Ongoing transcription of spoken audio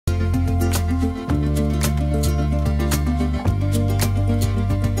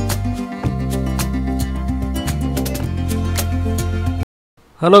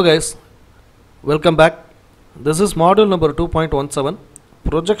Hello guys, welcome back. This is module number 2.17,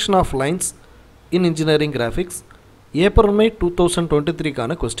 projection of lines in engineering graphics, April May 2023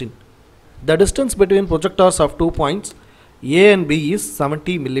 kana question. The distance between projectors of 2 points A and B is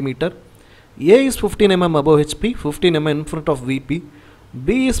 70 mm. A is 15 mm above HP, 15 mm in front of VP.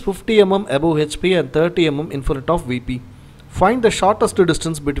 B is 50 mm above HP and 30 mm in front of VP. Find the shortest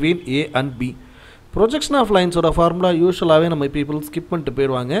distance between A and B. Projection of lines oda formula usually நம்ம people skip பண்ணிட்டு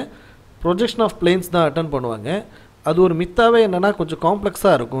போயிடுவாங்க. Projection of planes தான் attend பண்ணுவாங்க. அது ஒரு மித்தாவே என்னன்னா கொஞ்சம்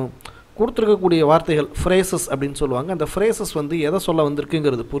காம்ப்ளெக்ஸா இருக்கும். கொடுத்திருக்கக்கூடிய வார்த்தைகள் phrases அப்படினு சொல்லுவாங்க. அந்த phrases வந்து எதை சொல்ல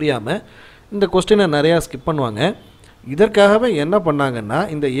வந்திருக்குங்கிறது புரியாம இந்த क्वेश्चனை நிறைய ஸ்கிப் பண்ணுவாங்க. இதற்காகவே என்ன பண்ணாங்கன்னா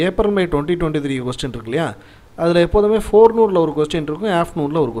இந்த ஏப்ரல் மே 2023 क्वेश्चन இருக்குலையா அதுல எப்போதுமே forenoonல ஒரு क्वेश्चन இருக்கும்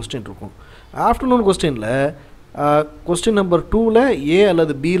afternoonல ஒரு क्वेश्चन இருக்கும். afternoon क्वेश्चनல क्वेश्चन नंबर 2 ல A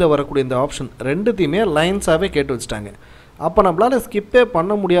அல்லது B ல வரக்கூடிய இந்த ஆப்ஷன் ரெண்டுத்தையுமே லைன்ஸாவே கேட்டு வச்சிட்டாங்க. அப்ப நம்மளால ஸ்கிப்பே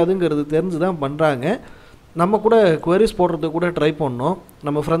பண்ண முடியாதுங்கிறது தெரிஞ்சு தான் பண்றாங்க. நம்ம கூட queries போடுறதுக்கு கூட ட்ரை பண்ணோம்.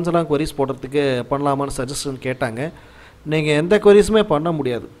 நம்ம फ्रेंड्स எல்லாம் queries போடுறதுக்கு பண்ணலாமான்னு சஜஷன் கேட்டாங்க. நீங்க எந்த queriesமே பண்ண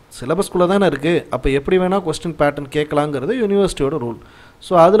முடியாது. சிலபஸ் குள்ள தான இருக்கு. அப்ப எப்படி வேணா क्वेश्चन பேட்டர்ன் கேட்கலாம்ங்கிறது யுனிவர்சிட்டியோட ரூல்.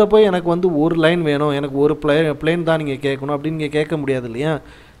 சோ அதுல போய் எனக்கு வந்து ஒரு லைன் வேணும், எனக்கு ஒரு ப்ளேன் தான் நீங்க கேட்கணும் அப்படி நீங்க கேட்க முடியாது இல்லையா?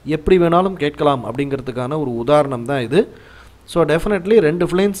 எப்படி வேணாலும் கேட்கலாம் அப்படிங்கிறதுக்கான ஒரு உதாரணம் தான் இது. ஸோ டெஃபினெட்லி ரெண்டு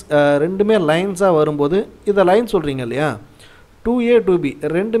ஃப்ளைன்ஸ் ரெண்டுமே லைன்ஸாக வரும்போது இதை லைன் சொல்கிறீங்க இல்லையா 2A 2B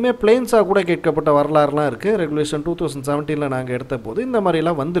ரெண்டுமே பிளேன்ஸாக கூட கேட்கப்பட்ட வரலாறுலாம் இருக்குது. ரெகுலேஷன் 2017 நாங்கள் எடுத்த போது இந்த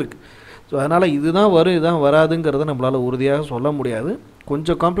மாதிரிலாம் வந்திருக்கு. ஸோ அதனால் இதுதான் வரும் இதுதான் வராதுங்கிறத நம்மளால் உறுதியாக சொல்ல முடியாது.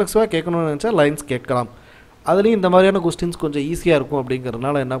 கொஞ்சம் காம்ப்ளெக்ஸாக கேட்கணும்னு நினச்சா லைன்ஸ் கேட்கலாம். அதுலேயும் இந்த மாதிரியான கொஸ்டின்ஸ் கொஞ்சம் ஈஸியாக இருக்கும்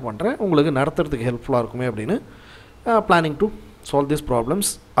அப்படிங்கிறதுனால என்ன பண்ணுறேன் உங்களுக்கு நடத்துறதுக்கு ஹெல்ப்ஃபுல்லாக இருக்குமே அப்படின்னு planning to solve these problems.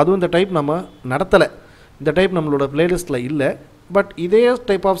 அதுவும் இந்த டைப் நம்ம நடத்தலை, இந்த டைப் நம்மளோட பிளேலிஸ்ட்டில் இல்லை. பட் இதே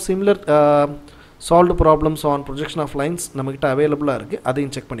type of similar solved problems on projection of lines நம்மக்கிட்ட அவைலபிளாக இருக்குது.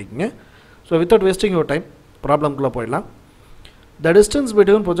 அதையும் செக் பண்ணிக்கோங்க. So without wasting your time ப்ராப்ளம்குள்ளே போயிடலாம். The distance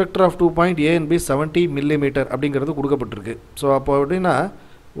between projector of 2 point A and B 70 mm அப்படிங்கிறது கொடுக்கப்பட்டிருக்கு. ஸோ அப்போ அப்படின்னா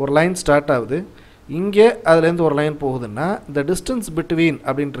ஒரு லைன் ஸ்டார்ட் ஆகுது, இங்கே அதுலேருந்து ஒரு லைன் போகுதுன்னா இந்த டிஸ்டன்ஸ் பிட்வீன்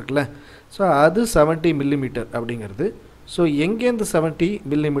அப்படின்ட்டு இருக்குல்ல, ஸோ அது 70 mm அப்படிங்கிறது. ஸோ எங்கேருந்து 70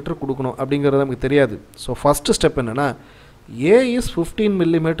 mm கொடுக்கணும் அப்படிங்கிறது நமக்கு தெரியாது. ஸோ ஃபஸ்ட்டு ஸ்டெப் என்னென்னா A is 15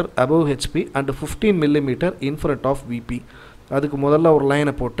 mm above HP and 15 mm in front of VP. அதுக்கு முதல்ல ஒரு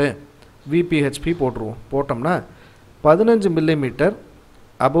லைனை போட்டு VP HP போட்டுருவோம். போட்டோம்னா 15 mm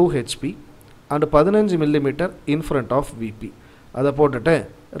above HP and 15 mm in front of VP. அதை போட்டுட்டு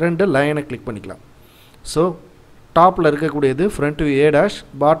ரெண்டு லைனை கிளிக் பண்ணிக்கலாம். ஸோ டாப்பில் இருக்கக்கூடியது ஃப்ரண்ட் வியூ A dash,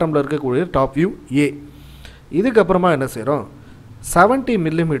 பாட்டமில் இருக்கக்கூடியது டாப் வியூ A. இதுக்கப்புறமா என்ன செய்கிறோம் 70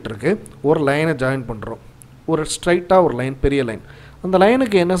 mm ஒரு லைனை ஜாயின் பண்ணுறோம். ஒரு ஸ்ட்ரைட்டாக ஒரு லைன், பெரிய லைன். அந்த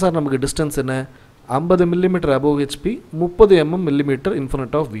லைனுக்கு என்ன சார் நமக்கு டிஸ்டன்ஸ் என்ன 50 mm above HP, 30 mm in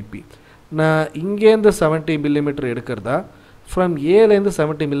front of VP. நான் இங்கேருந்து 70 mm எடுக்கிறதா, ஃப்ரம் ஏலேருந்து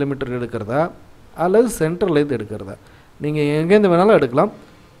 70 mm எடுக்கிறதா அல்லது சென்டர்லேருந்து எடுக்கிறதா, நீங்கள் எங்கேருந்து வேணாலும் எடுக்கலாம்.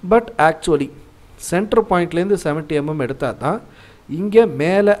 பட் ஆக்சுவலி சென்டர் பாயிண்ட்லேருந்து 70 mm எடுத்தால் தான் இங்கே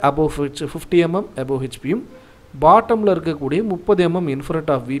மேலே above 50 mm above HPயும் பாட்டமில் இருக்கக்கூடிய 30 mm in front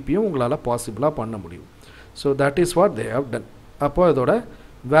of VPயும் உங்களால் பாசிபிளாக பண்ண முடியும். So that is what they have done. அப்போ இதோட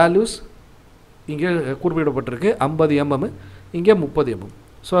வேல்யூஸ் இங்கே குறிப்பிடப்பட்டிருக்கு 50 mm, இங்கே 30 mm.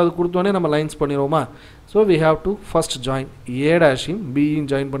 ஸோ அது கொடுத்தோடனே நம்ம lines பண்ணிடுவோமா? So we have to first join A டேஷையும் பியும்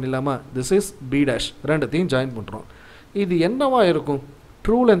ஜாயின் பண்ணிடலாமா? திஸ் இஸ் B டேஷ், ரெண்டுத்தையும் ஜாயின் பண்ணுறோம். இது என்னவா இருக்கும்?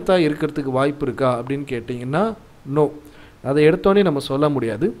 ட்ரூ லென்த்தாக இருக்கிறதுக்கு வாய்ப்பு இருக்கா அப்படின்னு கேட்டிங்கன்னா நோ, அதை எடுத்தோடனே நம்ம சொல்ல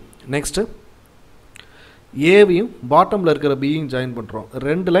முடியாது. நெக்ஸ்ட்டு ஏவையும் பாட்டமில் இருக்கிற பியும் ஜாயின் பண்ணுறோம்.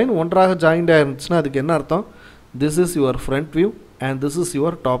 ரெண்டு லைன் ஒன்றாக ஜாயின்டாக இருந்துச்சுன்னா அதுக்கு என்ன அர்த்தம்? This is your front view and this is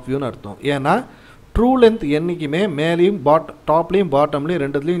your top வியூன்னு அர்த்தம். ஏன்னா ட்ரூ லென்த் என்றைக்குமே மேலேயும் டாப்லேயும் பாட்டம்லேயும்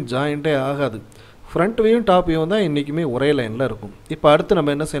ரெண்டுத்துலேயும் ஜாயின்டே ஆகாது. ஃப்ரண்ட் வியூவும் டாப் வியூவும் தான் என்றைக்குமே ஒரே லைனில் இருக்கும். இப்போ அடுத்து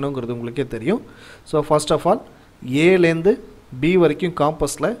நம்ம என்ன செய்யணுங்கிறது உங்களுக்கே தெரியும். So first of all ஏலேருந்து B வரைக்கும்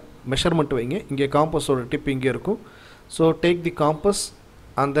காம்பஸில் மெஷர்மெண்ட் வைங்க. இங்கே காம்பஸோட டிப் இங்கே இருக்கும். So take the compass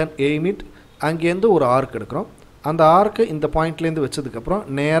and then aim it. அங்கேருந்து ஒரு ஆர்க் எடுக்கிறோம். அந்த ஆர்க்கு இந்த பாயிண்ட்லேருந்து வச்சதுக்கப்புறம்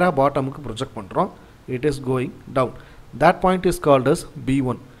நேராக பாட்டமுக்கு ப்ரொஜெக்ட் பண்ணுறோம். It is going down. That point is called as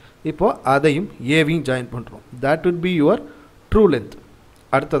B1. இப்போது அதையும் ஏவையும் ஜாயின் பண்ணுறோம். That would be your true length.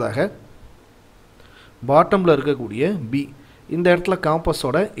 அடுத்ததாக பாட்டமில் இருக்கக்கூடிய B இந்த இடத்துல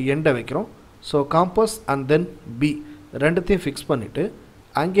காம்பஸோட எண்டை வைக்கிறோம். So compass and then B ரெண்டுத்தையும் ஃபிக்ஸ் பண்ணிவிட்டு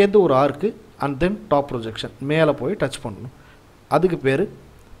அங்கேருந்து ஒரு ஆர்க்கு அண்ட் தென் டாப் ப்ரொஜெக்ஷன் மேலே போய் டச் பண்ணணும். அதுக்கு பேர்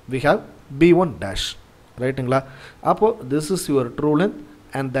we have B1 dash. ரைட்டுங்களா? அப்போது this is your true length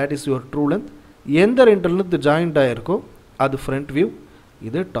and that is your true length. எந்த ரெண்டுலேருந்து ஜாயிண்ட் ஆகிருக்கோ அது ஃப்ரண்ட் வியூ,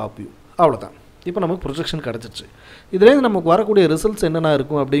 இது டாப் வியூ. அவ்வளோதான். இப்போ நமக்கு ப்ரொஜெக்ஷன் கிடச்சிச்சு. இதுலேருந்து நமக்கு வரக்கூடிய ரிசல்ட்ஸ் என்னென்ன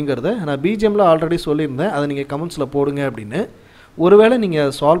இருக்கும் அப்படிங்கிறத நான் பிஜிஎம்மில் ஆல்ரெடி சொல்லியிருந்தேன். அதை நீங்கள் கமெண்ட்ஸில் போடுங்க அப்படின்னு. ஒருவேளை நீங்கள்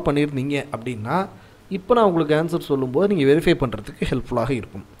அதை சால்வ் பண்ணியிருந்தீங்க அப்படின்னா இப்போ நான் உங்களுக்கு ஆன்சர் சொல்லும்போது நீங்கள் வெரிஃபை பண்ணுறதுக்கு ஹெல்ப்ஃபுல்லாக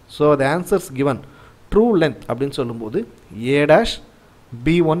இருக்கும். So the answers given true length அப்படின்னு சொல்லும்போது a'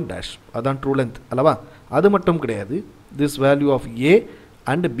 b1' அதான் ட்ரூ லென்த் அல்லவா? அது மட்டும் கிடையாது, this value of a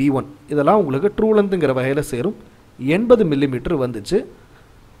and b1 இதெல்லாம் உங்களுக்கு ட்ரூ லென்த்துங்கிற வகையில் சேரும். 80 மில்லிமீட்டர் வந்துச்சு.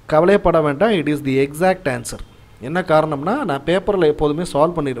 கவலைப்பட வேண்டாம், it is the exact answer. என்ன காரணம்னா நான் பேப்பரில் எப்போதுமே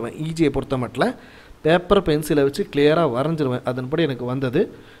சால்வ் பண்ணிடுவேன். ஈஜியை பொறுத்த மட்டும் பேப்பர் பென்சிலை வச்சு கிளியராக வரைஞ்சிருவேன். அதன்படி எனக்கு வந்தது.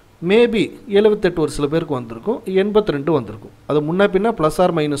 மேபி 78 ஒரு சில பேருக்கு வந்திருக்கும், 82 வந்திருக்கும். அது முன்ன பின்ன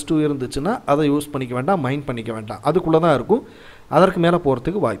 +or-2 இருந்துச்சுன்னா அதை யூஸ் பண்ணிக்க வேண்டாம், மைண்ட் பண்ணிக்க வேண்டாம். அதுக்குள்ளே தான் இருக்கும், அதற்கு மேலே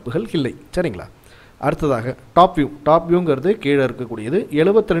போகிறதுக்கு வாய்ப்புகள் இல்லை. சரிங்களா? அடுத்ததாக டாப் வியூங்கிறது கீழே இருக்கக்கூடியது.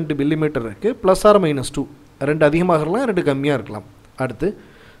 72 மில்லிமீட்டர் இருக்குது. +or-2 2 அதிகமாக இருக்கலாம், 2 கம்மியாக இருக்கலாம். அடுத்து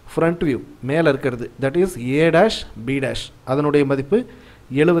ஃப்ரண்ட் வியூ மேலே இருக்கிறது, தட் இஸ் a' b' அதனுடைய மதிப்பு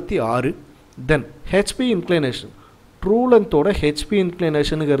 76. தென் ஹெச்பி இன்க்ளினேஷன், ட்ரூ லென்த்தோட ஹெச்பி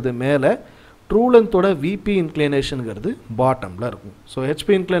இன்க்ளினேஷனுங்கிறது மேலே, ட்ரூ லென்த்தோட விபி இன்க்ளினேஷனுங்கிறது பாட்டமில் இருக்கும். So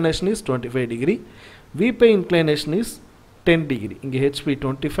HP inclination is 25 degree, VP inclination is 10 degree. இங்கே ஹெச்பி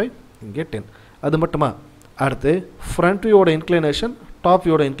 25, இங்கே 10. அது மட்டுமா? அடுத்து ஃப்ரண்ட் வியூவோட இன்க்ளினேஷன், டாப்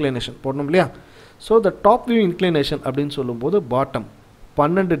வியூவோட இன்க்ளினேஷன் போடணும் இல்லையா? So the top view inclination அப்படின்னு சொல்லும்போது பாட்டம்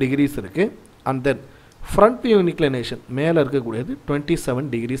 12 டிகிரிஸ் இருக்குது. And then front view inclination மேலே இருக்கக்கூடியது 27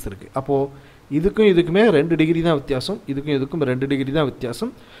 டிகிரிஸ் இருக்குது. அப்போது இதுக்குமே 2 டிகிரி தான் வித்தியாசம், இதுக்கும் 2 டிகிரி தான்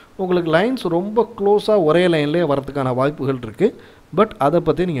வித்தியாசம். உங்களுக்கு லைன்ஸ் ரொம்ப க்ளோஸாக ஒரே லைன்லேயே வரதுக்கான வாய்ப்புகள் இருக்குது. பட் அதை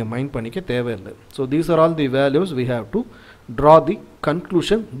பற்றி நீங்கள் மைண்ட் பண்ணிக்க தேவையில்லை. So these are all the values we have to draw the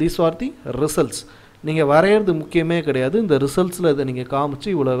conclusion. These are the results. நீங்கள் வரைகிறது முக்கியமே கிடையாது, இந்த ரிசல்ட்ஸில் இதை நீங்கள் காமிச்சு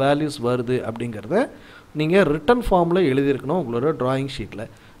இவ்வளோ வேல்யூஸ் வருது அப்படிங்கிறத நீங்கள் ரிட்டன் ஃபார்மில் எழுதியிருக்கணும் உங்களோட ட்ராயிங் ஷீட்டில்.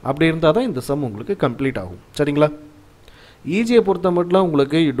 அப்படி இருந்தால் தான் இந்த சம் உங்களுக்கு கம்ப்ளீட் ஆகும். சரிங்களா? ஈஜியை பொறுத்த மட்டும்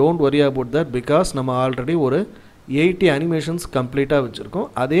உங்களுக்கு you don't worry about that, because நம்ம ஆல்ரெடி ஒரு 80 அனிமேஷன்ஸ் கம்ப்ளீட்டாக வச்சுருக்கோம்.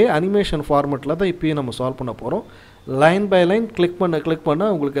 அதே அனிமேஷன் ஃபார்மெட்டில் தான் இப்போயும் நம்ம சால்வ் பண்ண போகிறோம். லைன் பை லைன் கிளிக் பண்ண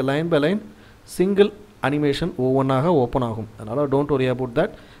உங்களுக்கு line by line single animation ஒவ்வொன்றாக ஓப்பன் ஆகும். அதனால் டோன்ட் வரி அபவுட்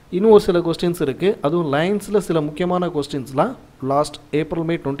தட். இன்னும் ஒரு சில கொஸ்டின்ஸ் இருக்குது, அதுவும் லைன்ஸில் சில முக்கியமான கொஸ்டின்ஸ்லாம் லாஸ்ட்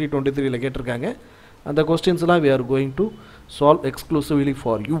April-May 2023 கேட்டிருக்காங்க. அந்த கொஸ்டின்ஸ்லாம் we are going to solve exclusively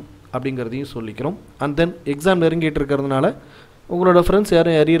for you அப்படிங்கிறதையும் சொல்லிக்கிறோம். அண்ட் தென் எக்ஸாம் நெருங்கிட்டு இருக்கிறதுனால உங்களோட ஃப்ரெண்ட்ஸ்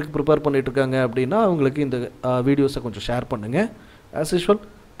யாரும் அரியருக்கு ப்ரிப்பேர் பண்ணிகிட்ருக்காங்க அப்படின்னா அவங்களுக்கு இந்த வீடியோஸை கொஞ்சம் ஷேர் பண்ணுங்கள். As usual,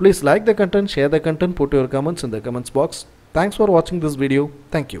 please like the content, share the content, put your comments in the comments box. Thanks for வாட்சிங் திஸ் வீடியோ.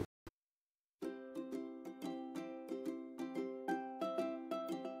 தேங்க்யூ.